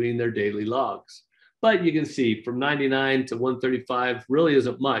all doing their daily logs. But you can see from 99 to 135 really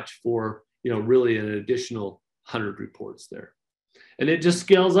isn't much for, really an additional 100 reports there. And it just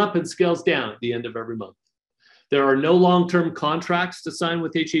scales up and scales down at the end of every month. There are no long-term contracts to sign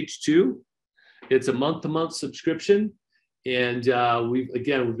with hh2. It's a month-to-month subscription. And we've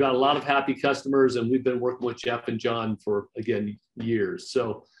got a lot of happy customers, and we've been working with Jeff and John for, again, years.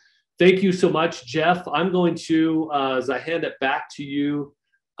 So thank you so much, Jeff. I'm going to, as I hand it back to you,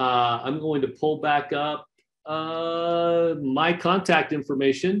 I'm going to pull back up my contact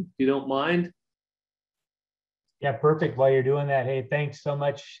information, if you don't mind. Yeah, perfect. While you're doing that, hey, thanks so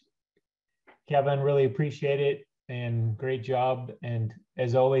much, Kevin. Really appreciate it, and great job. And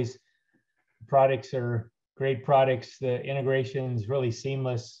as always, products are great products. The integration is really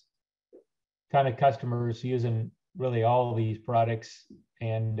seamless. Ton of customers using really all of these products,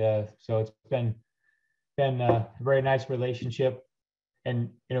 and so it's been a very nice relationship. And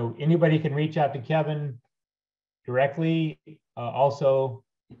anybody can reach out to Kevin directly. Also,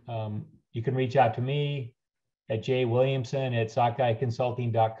 you can reach out to me at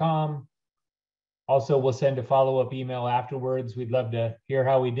jwilliamson@sockeye-consulting.com. Also, we'll send a follow-up email afterwards. We'd love to hear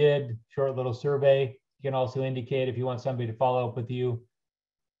how we did. Short little survey. You can also indicate if you want somebody to follow up with you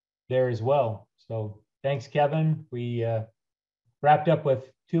there as well. So thanks, Kevin. We wrapped up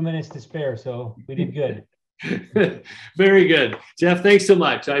with 2 minutes to spare, so we did good. Very good. Jeff, thanks so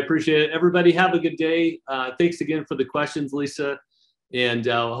much. I appreciate it. Everybody have a good day. Thanks again for the questions, Lisa. And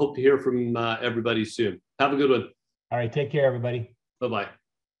I hope to hear from everybody soon. Have a good one. All right. Take care, everybody. Bye-bye.